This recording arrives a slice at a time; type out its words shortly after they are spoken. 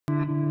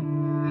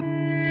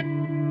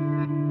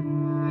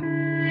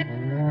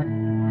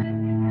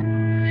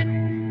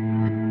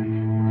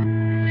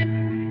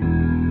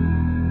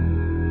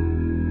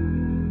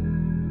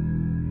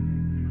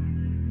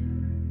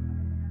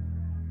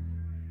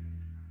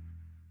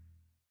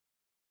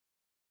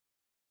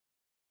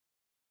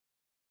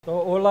So,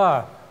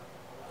 hola.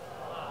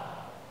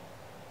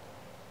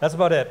 That's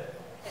about it.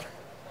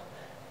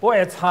 Boy,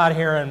 it's hot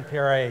here in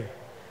Pirai.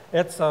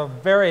 It's a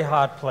very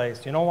hot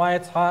place. You know why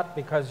it's hot?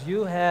 Because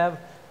you have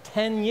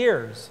 10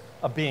 years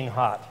of being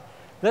hot.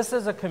 This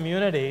is a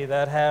community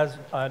that has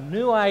a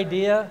new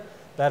idea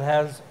that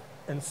has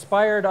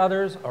inspired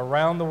others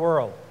around the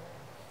world.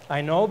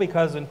 I know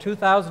because in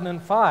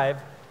 2005,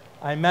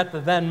 I met the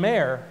then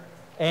mayor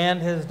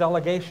and his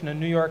delegation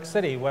in New York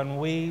City when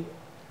we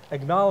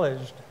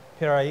acknowledged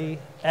Pirai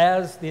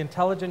as the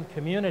intelligent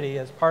community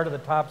as part of the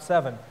top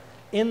 7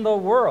 in the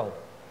world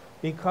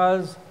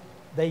because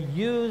they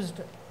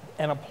used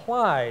and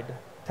applied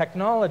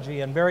technology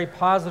in very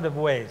positive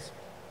ways.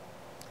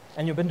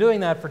 And you've been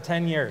doing that for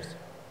 10 years.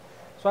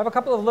 So I have a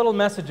couple of little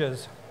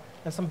messages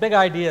and some big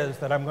ideas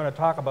that I'm going to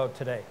talk about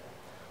today.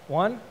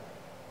 One,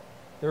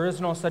 there is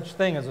no such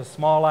thing as a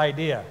small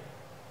idea.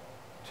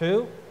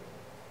 Two,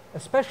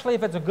 especially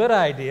if it's a good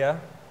idea,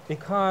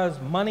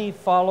 because money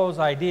follows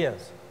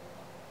ideas.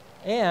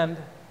 And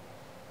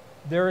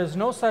there is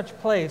no such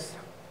place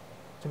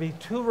to be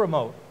too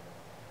remote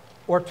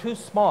or too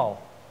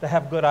small to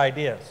have good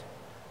ideas,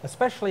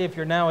 especially if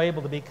you're now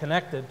able to be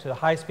connected to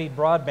high-speed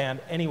broadband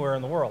anywhere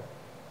in the world.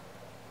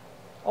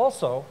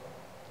 Also,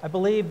 I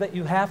believe that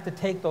you have to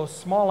take those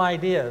small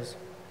ideas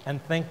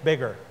and think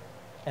bigger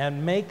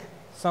and make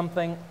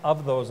something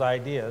of those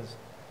ideas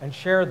and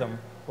share them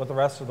with the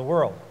rest of the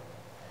world.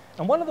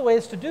 And one of the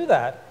ways to do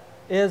that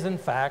is, in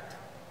fact,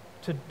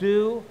 to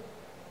do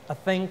a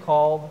thing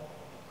called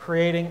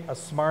creating a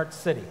smart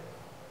city.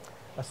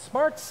 A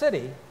smart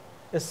city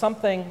is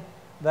something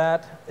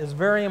that is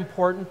very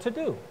important to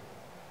do,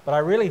 but I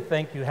really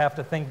think you have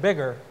to think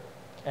bigger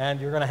and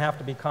you're going to have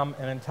to become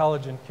an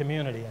intelligent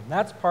community, and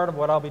that's part of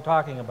what I'll be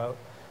talking about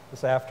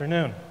this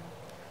afternoon.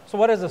 So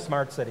what is a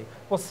smart city?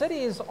 Well,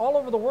 cities all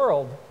over the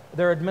world,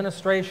 their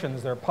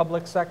administrations, their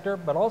public sector,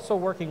 but also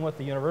working with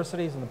the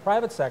universities and the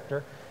private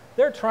sector,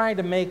 they're trying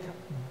to make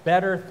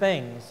better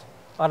things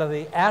out of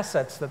the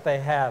assets that they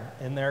have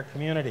in their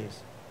communities.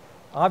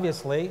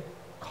 Obviously,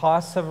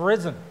 costs have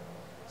risen.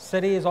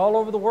 Cities all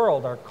over the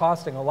world are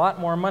costing a lot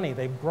more money.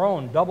 They've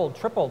grown, doubled,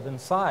 tripled in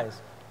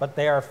size, but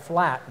they are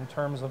flat in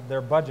terms of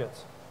their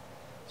budgets.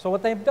 So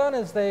what they've done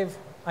is they've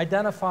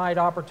identified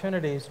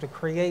opportunities to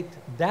create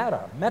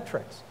data,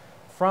 metrics,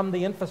 from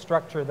the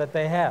infrastructure that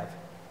they have.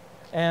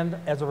 And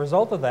as a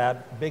result of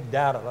that, big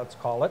data, let's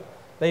call it,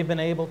 they've been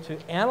able to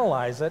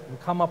analyze it and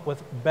come up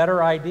with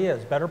better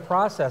ideas, better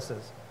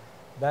processes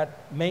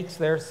that makes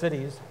their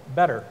cities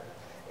better.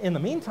 In the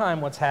meantime,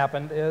 what's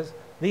happened is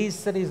these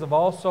cities have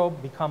also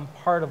become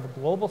part of the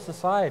global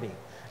society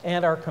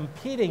and are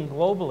competing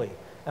globally.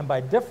 And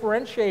by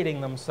differentiating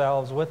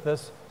themselves with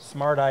this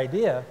smart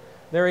idea,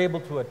 they're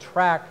able to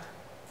attract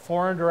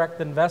foreign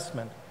direct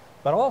investment,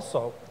 but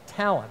also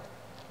talent.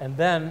 And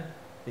then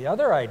the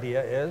other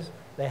idea is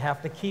they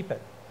have to keep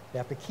it. They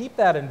have to keep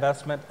that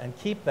investment and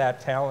keep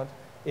that talent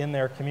in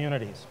their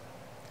communities.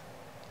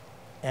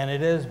 And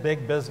it is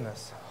big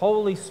business.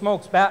 Holy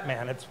smokes,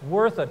 Batman, it's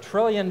worth $1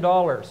 trillion.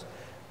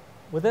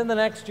 Within the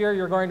next year,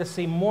 you're going to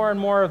see more and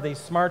more of these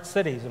smart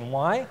cities. And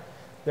why?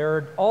 There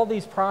are all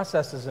these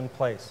processes in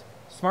place.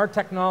 Smart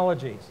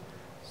technologies,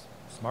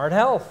 smart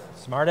health,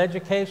 smart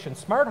education,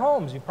 smart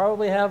homes. You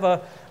probably have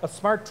a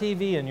smart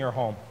TV in your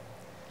home.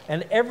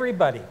 And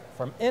everybody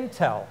from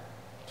Intel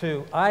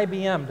to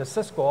IBM to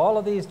Cisco, all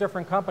of these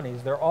different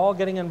companies, they're all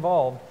getting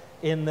involved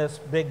in this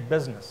big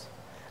business.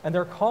 And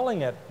they're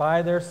calling it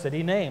by their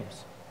city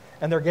names.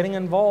 And they're getting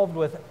involved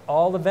with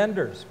all the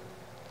vendors.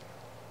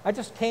 I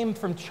just came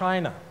from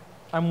China.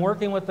 I'm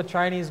working with the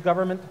Chinese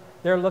government.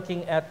 They're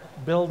looking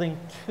at building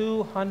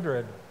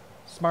 200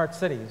 smart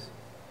cities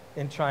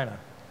in China,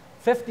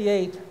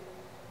 58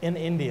 in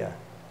India,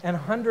 and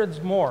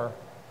hundreds more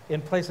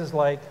in places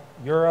like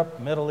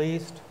Europe, Middle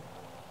East,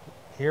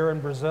 here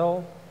in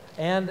Brazil,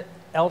 and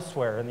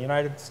elsewhere in the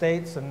United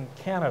States and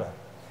Canada.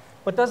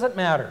 But does it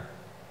matter?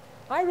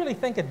 I really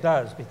think it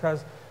does,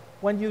 because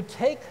when you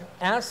take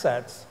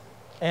assets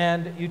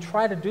and you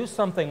try to do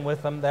something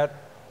with them that,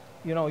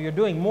 you know, you're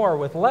doing more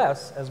with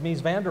less, as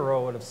Mies van der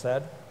Rohe would have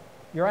said,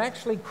 you're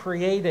actually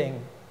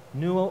creating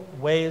new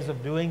ways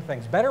of doing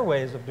things, better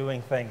ways of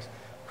doing things,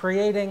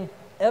 creating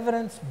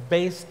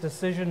evidence-based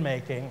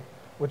decision-making,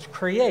 which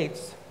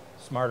creates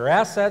smarter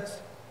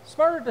assets,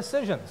 smarter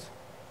decisions.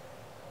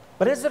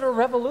 But is it a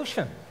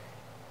revolution?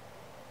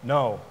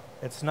 No,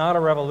 it's not a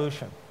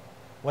revolution.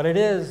 What it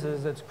is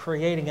it's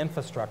creating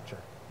infrastructure.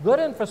 Good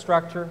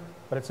infrastructure,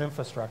 but it's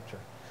infrastructure.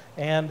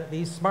 And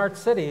these smart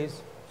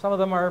cities, some of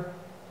them are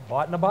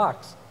bought in a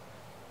box.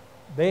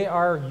 They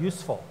are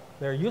useful.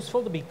 They're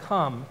useful to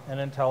become an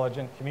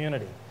intelligent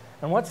community.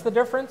 And what's the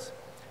difference?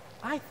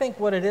 I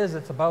think what it is,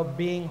 it's about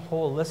being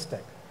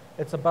holistic.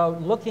 It's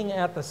about looking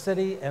at the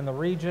city and the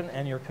region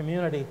and your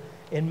community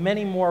in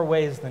many more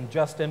ways than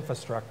just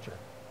infrastructure.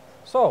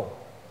 So,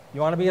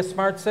 you want to be a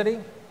smart city?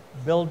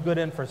 Build good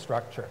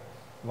infrastructure.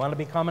 You want to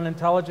become an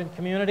intelligent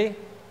community?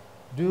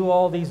 Do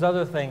all these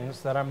other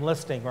things that I'm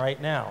listing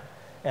right now.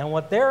 And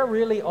what they're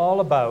really all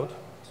about,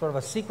 sort of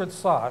a secret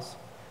sauce,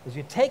 is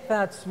you take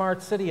that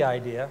smart city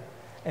idea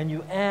and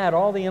you add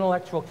all the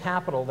intellectual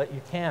capital that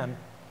you can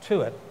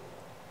to it,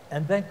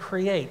 and then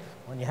create.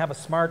 When you have a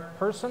smart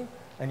person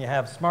and you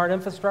have smart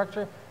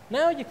infrastructure,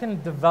 now you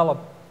can develop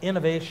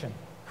innovation,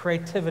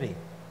 creativity,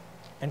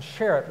 and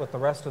share it with the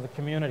rest of the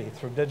community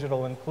through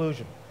digital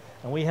inclusion.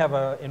 And we have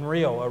in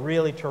Rio a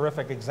really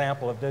terrific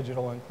example of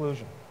digital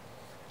inclusion.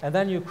 And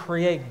then you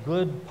create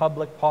good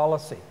public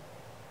policy.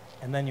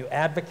 And then you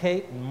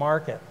advocate and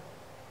market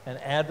and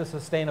add the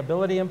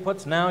sustainability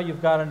inputs. Now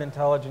you've got an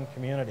intelligent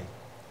community.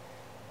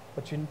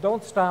 But you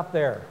don't stop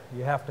there.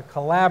 You have to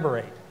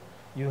collaborate.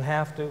 You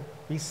have to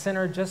be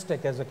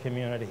synergistic as a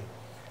community.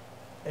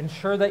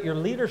 Ensure that your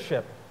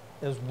leadership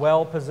is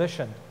well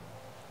positioned.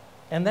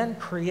 And then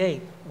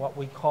create what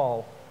we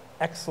call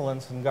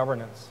excellence in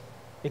governance.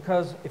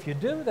 Because if you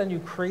do, then you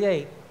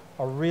create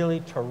a really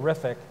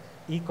terrific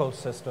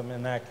ecosystem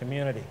in that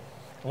community.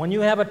 And when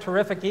you have a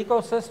terrific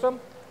ecosystem,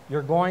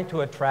 you're going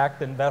to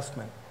attract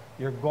investment.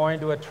 You're going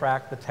to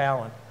attract the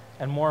talent.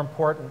 And more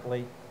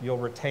importantly, you'll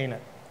retain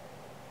it.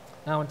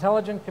 Now,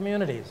 intelligent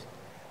communities.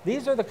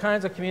 These are the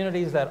kinds of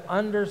communities that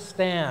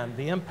understand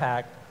the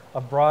impact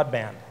of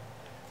broadband.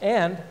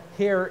 And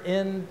here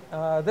in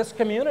this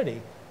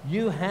community,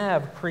 you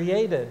have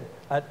created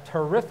a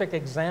terrific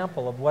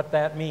example of what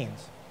that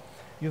means.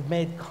 You've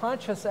made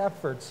conscious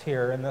efforts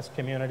here in this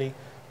community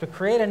to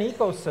create an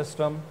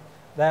ecosystem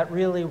that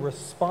really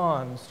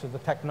responds to the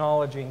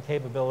technology and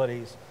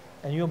capabilities,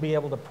 and you'll be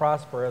able to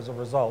prosper as a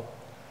result.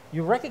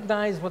 You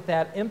recognize what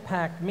that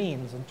impact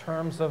means in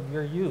terms of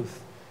your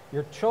youth,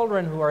 your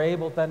children who are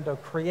able then to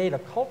create a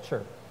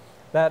culture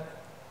that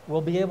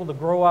will be able to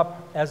grow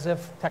up as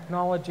if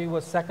technology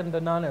was second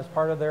to none as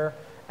part of their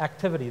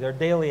activity, their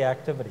daily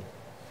activity.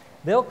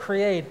 They'll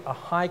create a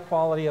high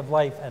quality of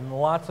life and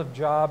lots of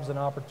jobs and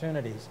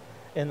opportunities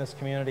in this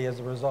community as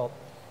a result.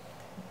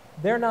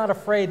 They're not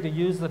afraid to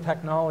use the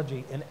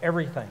technology in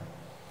everything,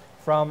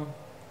 from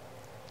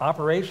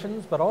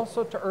operations, but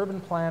also to urban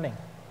planning.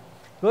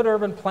 Good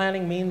urban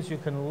planning means you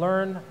can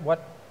learn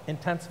what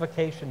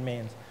intensification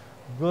means,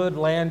 good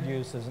land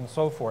uses, and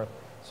so forth.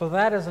 So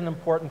that is an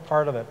important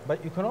part of it.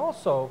 But you can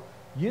also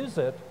use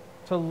it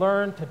to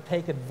learn to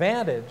take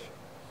advantage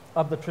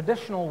of the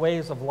traditional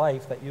ways of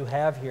life that you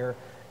have here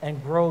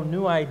and grow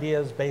new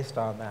ideas based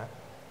on that.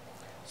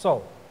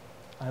 So,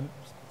 I'm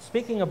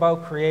speaking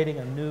about creating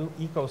a new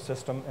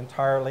ecosystem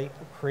entirely,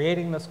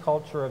 creating this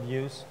culture of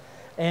use,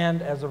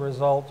 and as a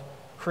result,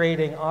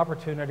 creating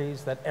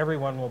opportunities that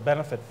everyone will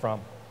benefit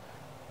from.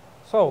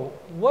 So,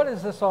 what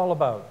is this all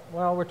about?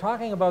 Well, we're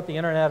talking about the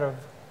Internet of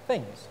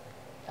Things.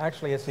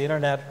 Actually, it's the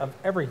Internet of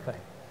everything.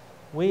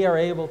 We are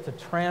able to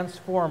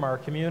transform our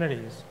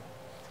communities.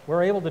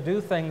 We're able to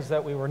do things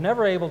that we were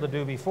never able to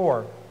do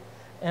before.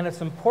 And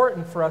it's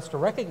important for us to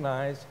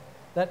recognize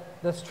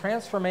that this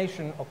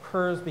transformation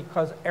occurs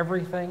because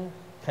everything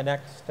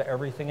connects to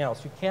everything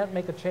else. You can't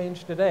make a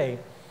change today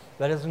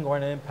that isn't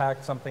going to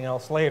impact something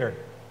else later.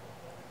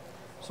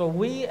 So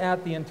we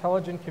at the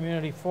Intelligent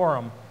Community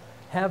Forum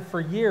have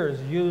for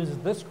years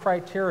used this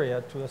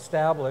criteria to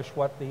establish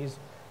what these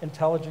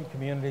intelligent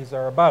communities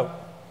are about.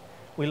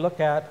 We look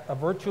at a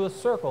virtuous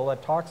circle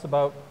that talks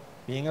about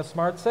being a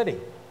smart city.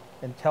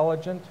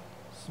 Intelligent,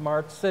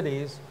 smart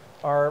cities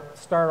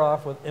start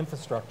off with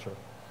infrastructure.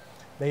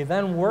 They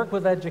then work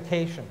with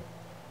education,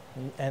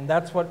 and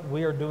that's what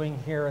we are doing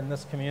here in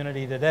this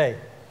community today.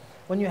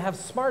 When you have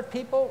smart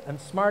people and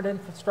smart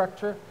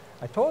infrastructure,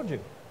 I told you,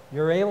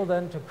 you're able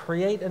then to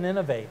create and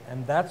innovate,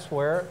 and that's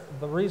where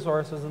the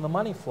resources and the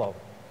money flow.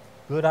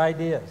 Good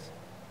ideas.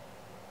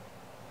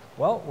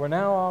 Well, we're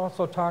now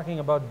also talking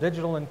about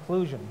digital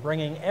inclusion,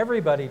 bringing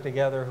everybody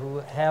together who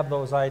have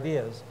those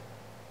ideas.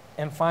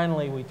 And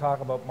finally, we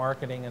talk about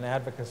marketing and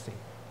advocacy,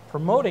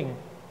 promoting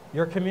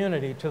your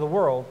community to the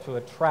world to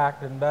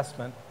attract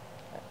investment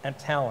and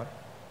talent.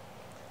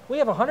 We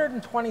have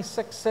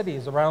 126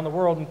 cities around the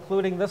world,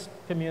 including this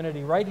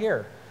community right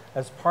here,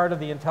 as part of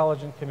the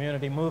Intelligent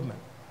Community Movement.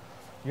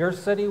 Your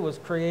city was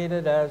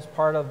created as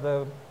part of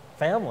the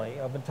family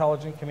of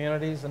intelligent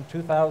communities in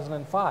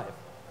 2005.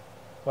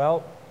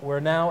 Well, we're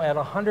now at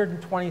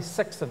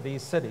 126 of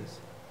these cities.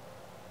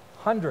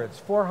 Hundreds,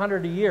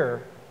 400 a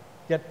year,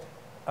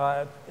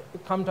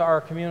 come to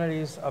our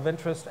communities of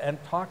interest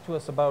and talk to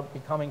us about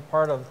becoming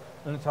part of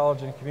an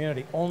intelligent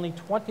community. Only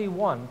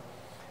 21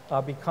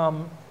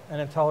 become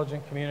an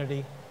intelligent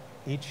community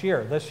each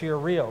year. This year,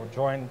 Rio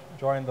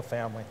joined the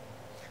family.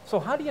 So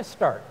how do you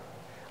start?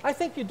 I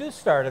think you do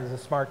start as a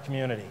smart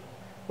community.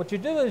 What you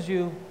do is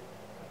you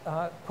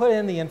put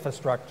in the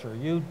infrastructure,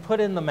 you put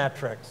in the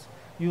metrics,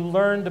 you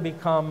learn to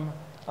become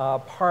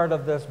part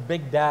of this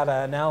big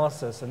data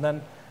analysis, and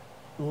then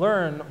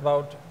learn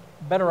about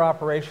better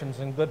operations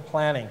and good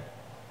planning.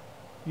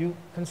 You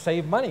can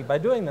save money by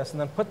doing this and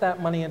then put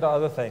that money into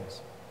other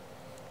things.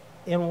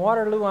 In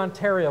Waterloo,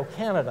 Ontario,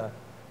 Canada,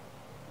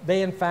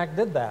 they in fact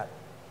did that.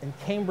 In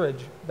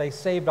Cambridge, they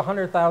saved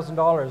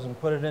 $100,000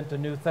 and put it into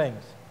new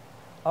things.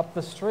 Up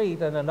the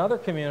street in another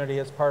community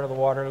as part of the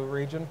Waterloo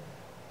region,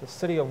 the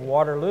city of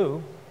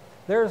Waterloo,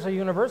 There's a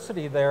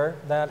university there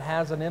that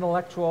has an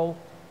intellectual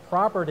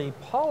property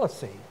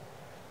policy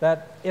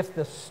that if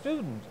the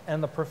student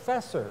and the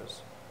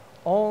professors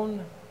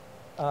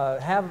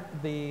have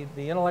the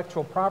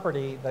intellectual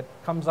property that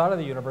comes out of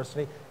the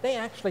university, they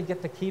actually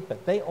get to keep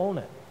it. They own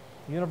it.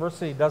 The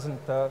university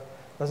doesn't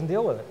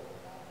deal with it.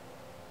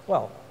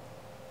 Well,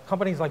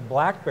 companies like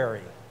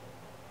BlackBerry,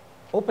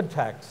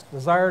 OpenText,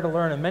 Desire to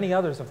Learn, and many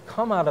others have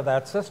come out of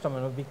that system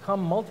and have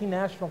become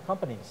multinational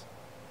companies.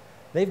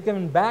 They've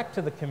given back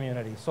to the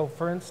community. So,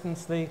 for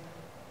instance, the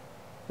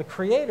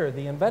creator,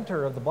 the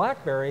inventor of the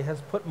BlackBerry,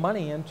 has put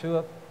money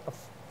into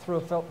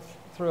through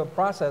a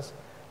process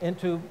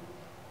into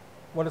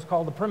what is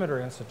called the Perimeter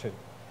Institute.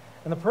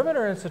 And the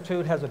Perimeter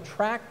Institute has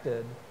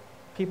attracted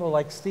people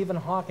like Stephen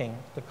Hawking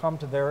to come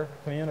to their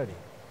community.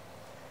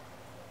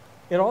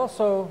 It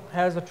also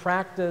has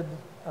attracted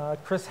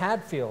Chris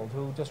Hadfield,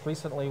 who just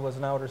recently was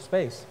in outer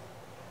space,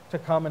 to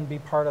come and be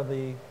part of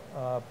the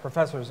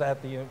professors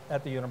at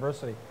the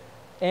university.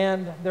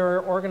 And there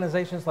are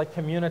organizations like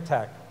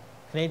Communitech,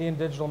 Canadian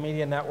Digital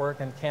Media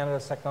Network, and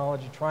Canada's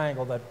Technology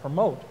Triangle that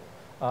promote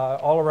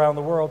all around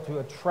the world to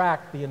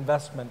attract the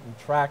investment and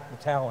attract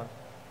the talent.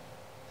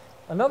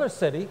 Another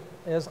city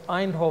is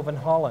Eindhoven,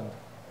 Holland.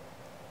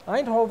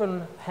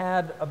 Eindhoven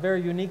had a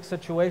very unique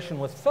situation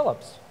with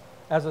Philips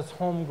as its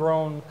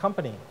homegrown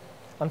company.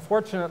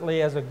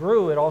 Unfortunately, as it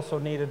grew, it also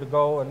needed to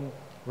go and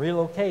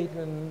relocate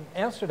in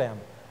Amsterdam.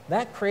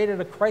 That created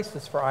a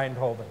crisis for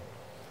Eindhoven.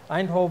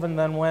 Eindhoven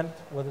then went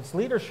with its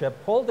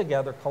leadership, pulled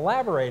together,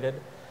 collaborated,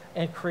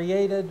 and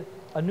created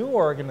a new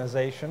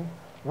organization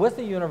with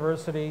the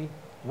university,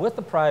 with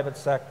the private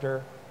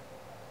sector,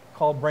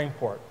 called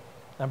Brainport.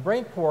 And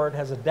Brainport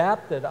has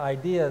adapted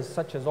ideas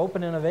such as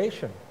open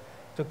innovation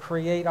to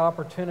create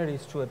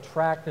opportunities to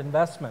attract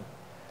investment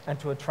and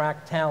to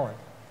attract talent.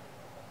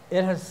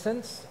 It has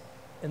since,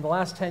 in the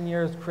last 10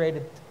 years,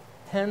 created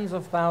tens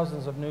of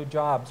thousands of new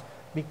jobs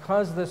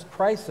because this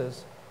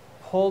crisis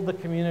pulled the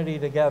community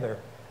together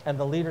and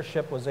the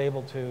leadership was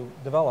able to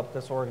develop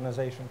this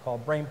organization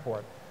called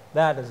Brainport.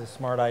 That is a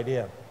smart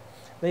idea.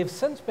 They've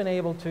since been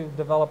able to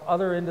develop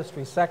other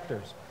industry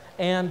sectors,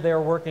 and they're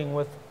working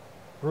with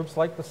groups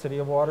like the City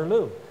of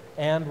Waterloo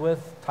and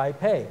with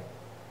Taipei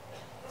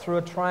through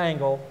a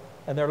triangle,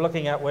 and they're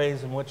looking at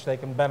ways in which they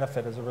can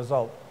benefit as a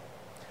result.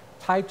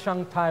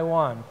 Taichung,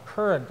 Taiwan,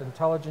 current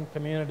Intelligent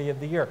Community of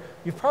the Year.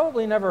 You've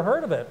probably never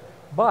heard of it,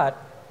 but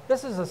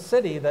this is a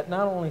city that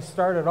not only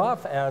started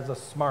off as a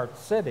smart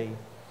city,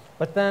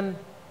 but then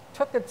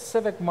took its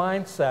civic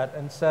mindset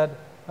and said,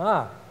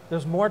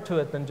 there's more to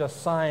it than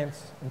just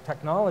science and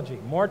technology,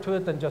 more to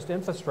it than just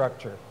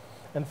infrastructure.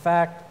 In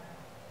fact,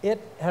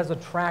 it has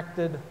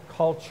attracted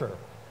culture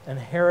and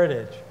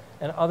heritage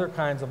and other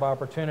kinds of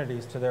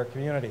opportunities to their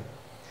community.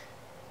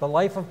 The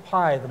Life of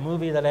Pi, the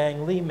movie that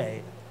Ang Lee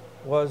made,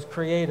 was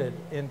created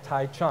in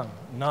Taichung,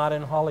 not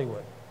in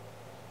Hollywood.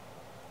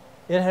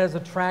 It has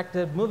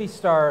attracted movie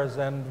stars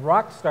and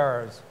rock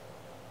stars.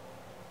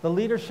 The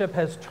leadership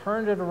has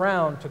turned it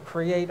around to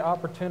create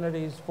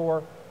opportunities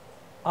for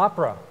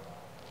opera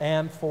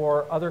and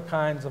for other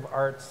kinds of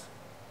arts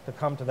to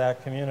come to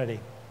that community.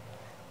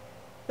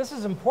 This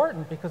is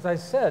important because I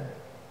said,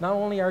 not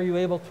only are you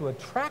able to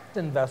attract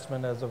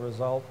investment as a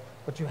result,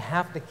 but you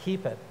have to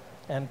keep it.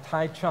 And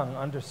Taichung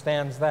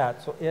understands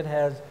that, so it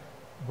has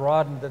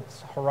broadened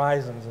its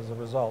horizons as a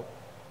result.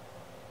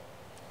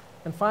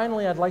 And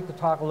finally, I'd like to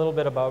talk a little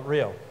bit about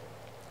Rio.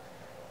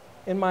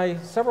 In my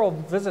several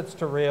visits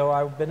to Rio,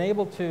 I've been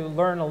able to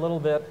learn a little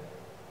bit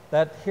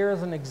that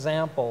here's an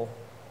example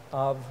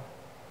of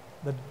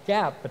the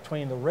gap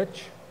between the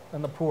rich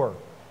and the poor.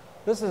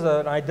 This is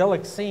an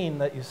idyllic scene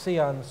that you see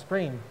on the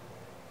screen.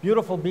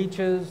 Beautiful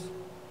beaches,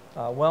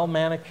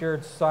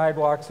 well-manicured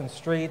sidewalks and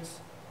streets,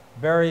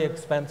 very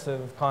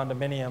expensive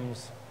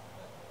condominiums.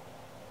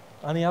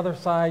 On the other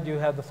side, you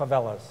have the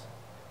favelas.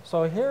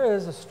 So here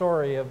is a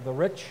story of the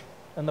rich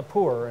and the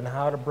poor and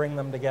how to bring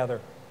them together.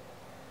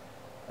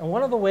 And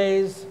one of the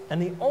ways,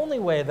 and the only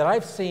way that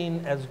I've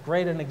seen as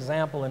great an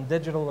example in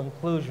digital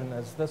inclusion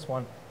as this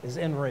one, is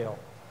in Rio.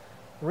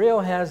 Rio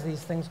has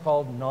these things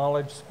called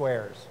knowledge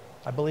squares.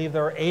 I believe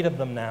there are 8 of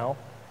them now.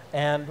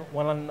 And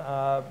when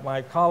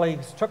my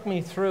colleagues took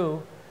me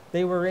through,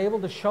 they were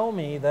able to show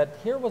me that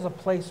here was a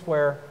place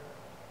where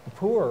the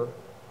poor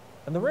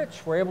and the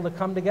rich were able to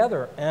come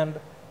together and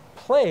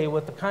play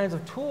with the kinds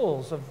of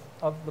tools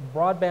of the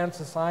broadband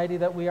society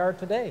that we are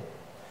today.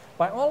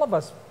 By all of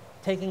us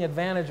taking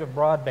advantage of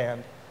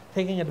broadband,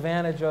 taking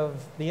advantage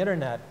of the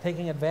internet,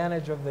 taking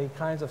advantage of the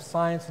kinds of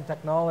science and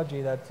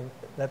technology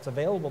that's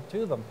available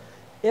to them,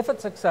 if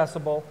it's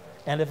accessible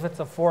and if it's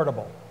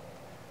affordable,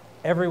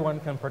 everyone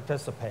can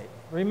participate.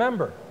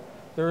 Remember,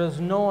 there is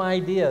no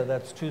idea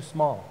that's too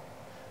small.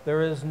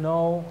 There is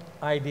no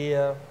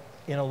idea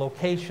in a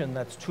location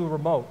that's too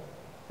remote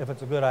if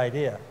it's a good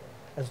idea,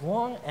 as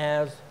long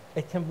as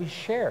it can be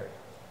shared.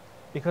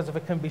 Because if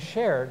it can be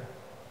shared,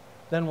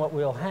 then what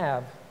we'll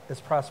have is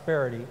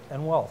prosperity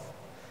and wealth.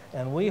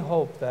 And we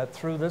hope that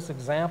through this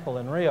example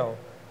in Rio,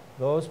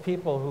 those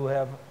people who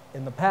have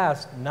in the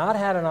past not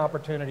had an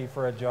opportunity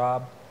for a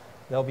job,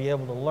 they'll be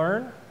able to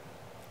learn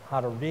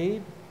how to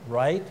read,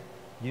 write,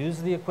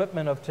 use the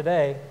equipment of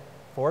today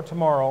for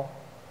tomorrow,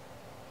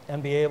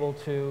 and be able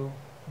to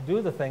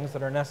do the things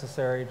that are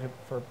necessary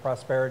for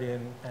prosperity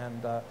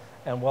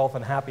and wealth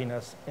and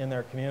happiness in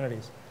their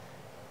communities.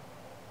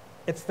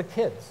 It's the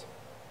kids.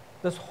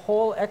 This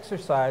whole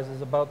exercise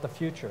is about the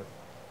future.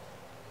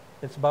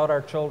 It's about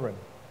our children.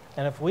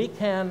 And if we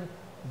can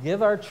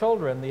give our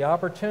children the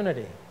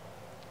opportunity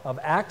of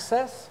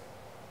access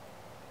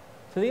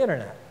to the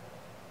internet,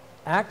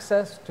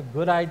 access to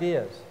good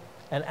ideas,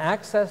 and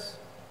access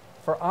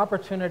for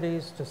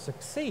opportunities to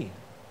succeed,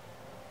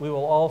 we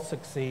will all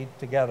succeed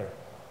together.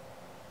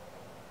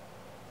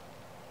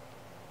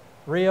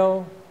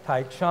 Rio,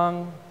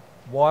 Taichung,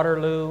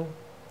 Waterloo,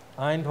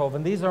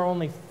 Eindhoven, these are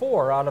only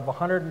 4 out of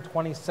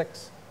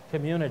 126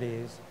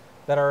 communities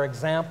that are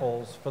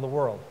examples for the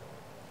world.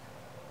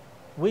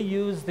 We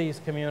use these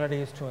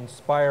communities to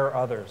inspire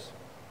others.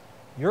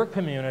 Your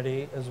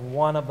community is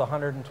one of the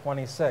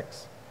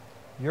 126.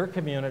 Your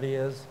community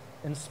is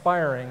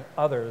inspiring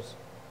others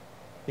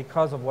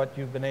because of what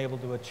you've been able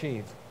to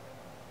achieve.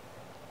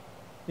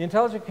 The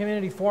Intelligent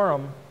Community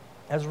Forum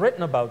has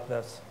written about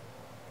this.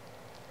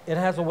 It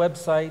has a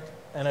website,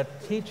 and it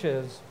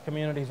teaches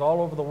communities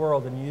all over the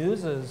world and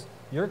uses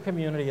your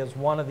community as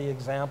one of the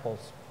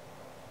examples.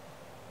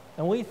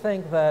 And we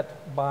think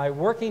that by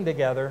working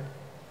together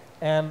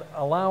and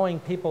allowing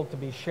people to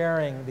be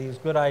sharing these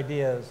good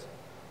ideas,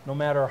 no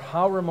matter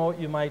how remote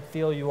you might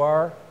feel you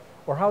are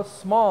or how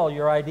small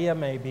your idea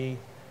may be,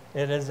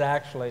 it is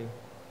actually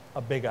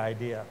a big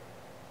idea.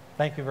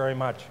 Thank you very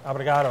much.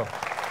 Obrigado.